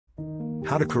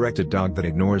How to correct a dog that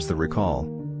ignores the recall.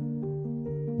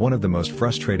 One of the most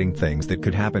frustrating things that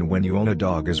could happen when you own a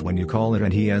dog is when you call it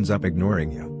and he ends up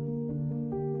ignoring you.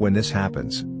 When this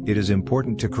happens, it is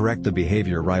important to correct the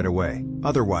behavior right away,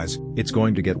 otherwise, it's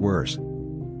going to get worse.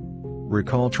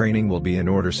 Recall training will be in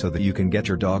order so that you can get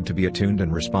your dog to be attuned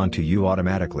and respond to you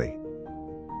automatically.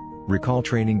 Recall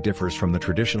training differs from the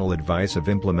traditional advice of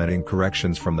implementing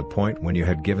corrections from the point when you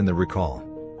had given the recall.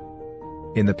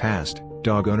 In the past,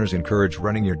 dog owners encourage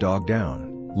running your dog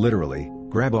down, literally,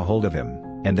 grab a hold of him,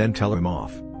 and then tell him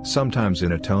off, sometimes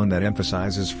in a tone that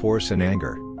emphasizes force and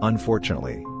anger.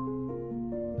 Unfortunately,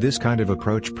 this kind of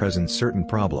approach presents certain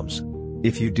problems.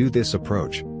 If you do this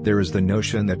approach, there is the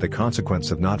notion that the consequence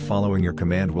of not following your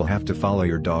command will have to follow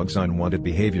your dog's unwanted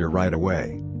behavior right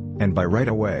away. And by right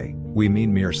away, we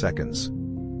mean mere seconds.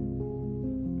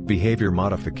 Behavior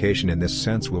modification in this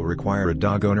sense will require a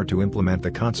dog owner to implement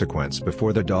the consequence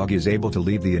before the dog is able to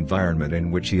leave the environment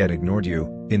in which he had ignored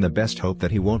you, in the best hope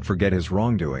that he won't forget his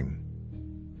wrongdoing.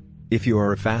 If you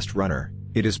are a fast runner,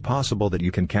 it is possible that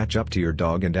you can catch up to your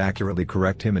dog and accurately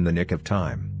correct him in the nick of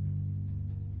time.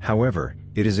 However,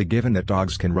 it is a given that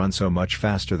dogs can run so much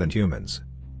faster than humans.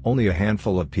 Only a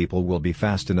handful of people will be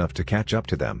fast enough to catch up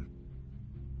to them.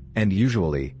 And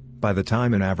usually, by the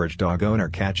time an average dog owner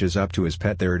catches up to his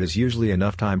pet, there it is usually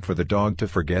enough time for the dog to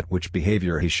forget which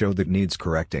behavior he showed that needs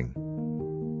correcting.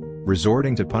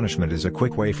 Resorting to punishment is a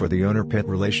quick way for the owner-pet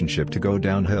relationship to go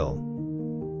downhill.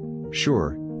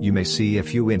 Sure, you may see a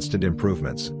few instant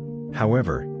improvements.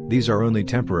 However, these are only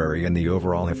temporary, and the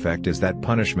overall effect is that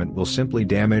punishment will simply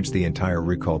damage the entire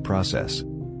recall process.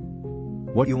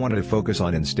 What you want to focus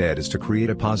on instead is to create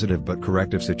a positive but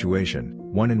corrective situation,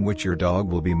 one in which your dog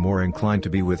will be more inclined to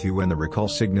be with you when the recall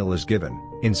signal is given,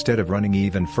 instead of running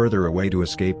even further away to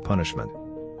escape punishment.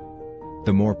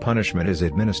 The more punishment is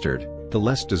administered, the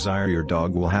less desire your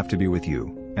dog will have to be with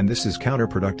you, and this is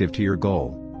counterproductive to your goal.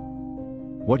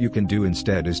 What you can do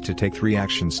instead is to take 3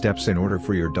 action steps in order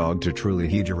for your dog to truly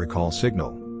heed your recall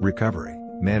signal: recovery,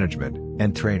 management,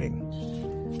 and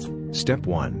training. Step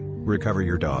 1. Recover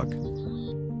your dog.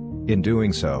 In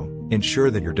doing so,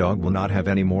 ensure that your dog will not have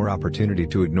any more opportunity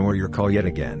to ignore your call yet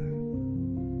again.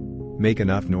 Make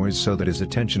enough noise so that his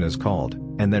attention is called,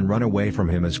 and then run away from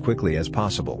him as quickly as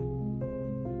possible.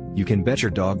 You can bet your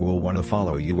dog will want to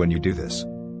follow you when you do this.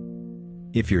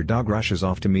 If your dog rushes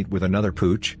off to meet with another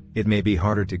pooch, it may be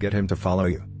harder to get him to follow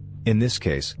you. In this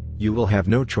case, you will have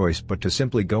no choice but to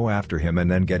simply go after him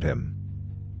and then get him.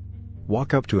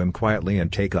 Walk up to him quietly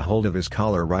and take a hold of his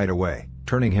collar right away,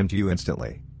 turning him to you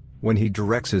instantly. When he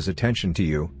directs his attention to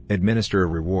you, administer a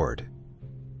reward.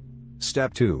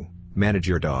 Step 2. Manage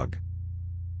your dog.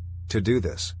 To do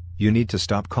this, you need to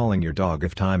stop calling your dog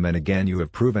if time and again you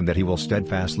have proven that he will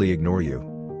steadfastly ignore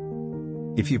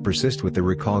you. If you persist with the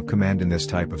recall command in this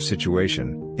type of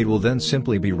situation, it will then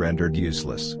simply be rendered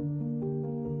useless.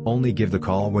 Only give the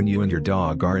call when you and your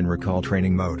dog are in recall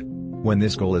training mode. When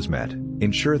this goal is met,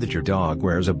 ensure that your dog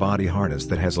wears a body harness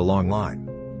that has a long line.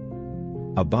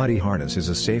 A body harness is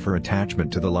a safer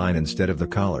attachment to the line instead of the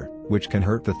collar, which can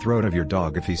hurt the throat of your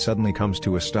dog if he suddenly comes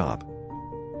to a stop.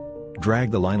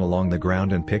 Drag the line along the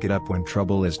ground and pick it up when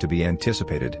trouble is to be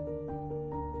anticipated.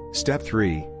 Step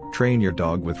 3. Train your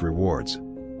dog with rewards.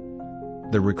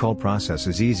 The recall process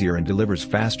is easier and delivers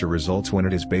faster results when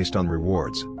it is based on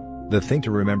rewards. The thing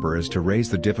to remember is to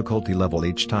raise the difficulty level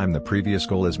each time the previous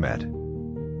goal is met.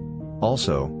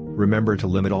 Also, remember to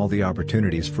limit all the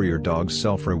opportunities for your dog's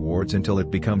self-rewards until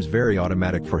it becomes very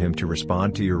automatic for him to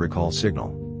respond to your recall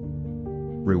signal.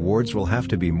 Rewards will have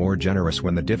to be more generous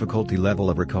when the difficulty level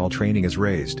of recall training is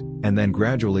raised, and then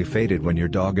gradually faded when your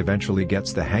dog eventually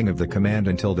gets the hang of the command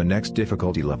until the next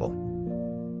difficulty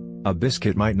level. A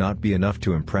biscuit might not be enough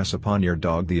to impress upon your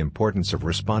dog the importance of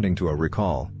responding to a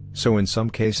recall, so in some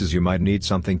cases you might need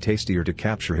something tastier to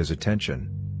capture his attention.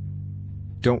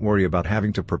 Don't worry about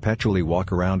having to perpetually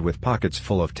walk around with pockets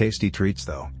full of tasty treats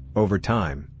though. Over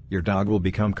time, your dog will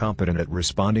become competent at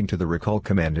responding to the recall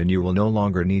command and you will no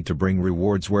longer need to bring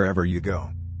rewards wherever you go.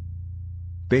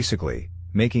 Basically,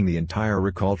 making the entire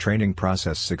recall training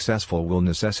process successful will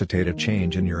necessitate a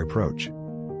change in your approach.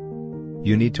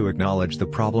 You need to acknowledge the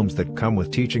problems that come with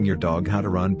teaching your dog how to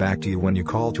run back to you when you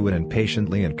call to it, and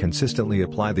patiently and consistently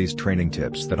apply these training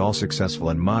tips that all successful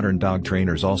and modern dog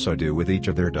trainers also do with each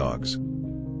of their dogs.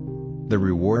 The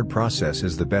reward process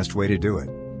is the best way to do it,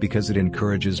 because it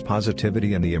encourages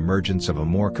positivity and the emergence of a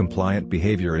more compliant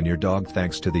behavior in your dog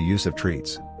thanks to the use of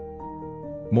treats.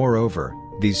 Moreover,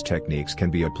 these techniques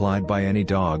can be applied by any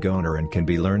dog owner and can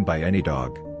be learned by any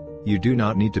dog. You do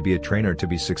not need to be a trainer to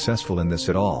be successful in this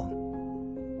at all.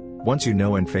 Once you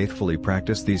know and faithfully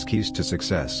practice these keys to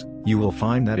success, You will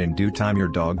find that in due time your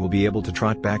dog will be able to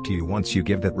trot back to you once you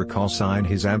give that recall sign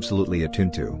he's absolutely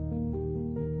attuned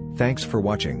to. Thanks for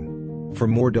watching. For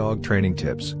more dog training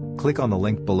tips, click on the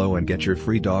link below and get your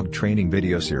free dog training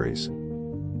video series.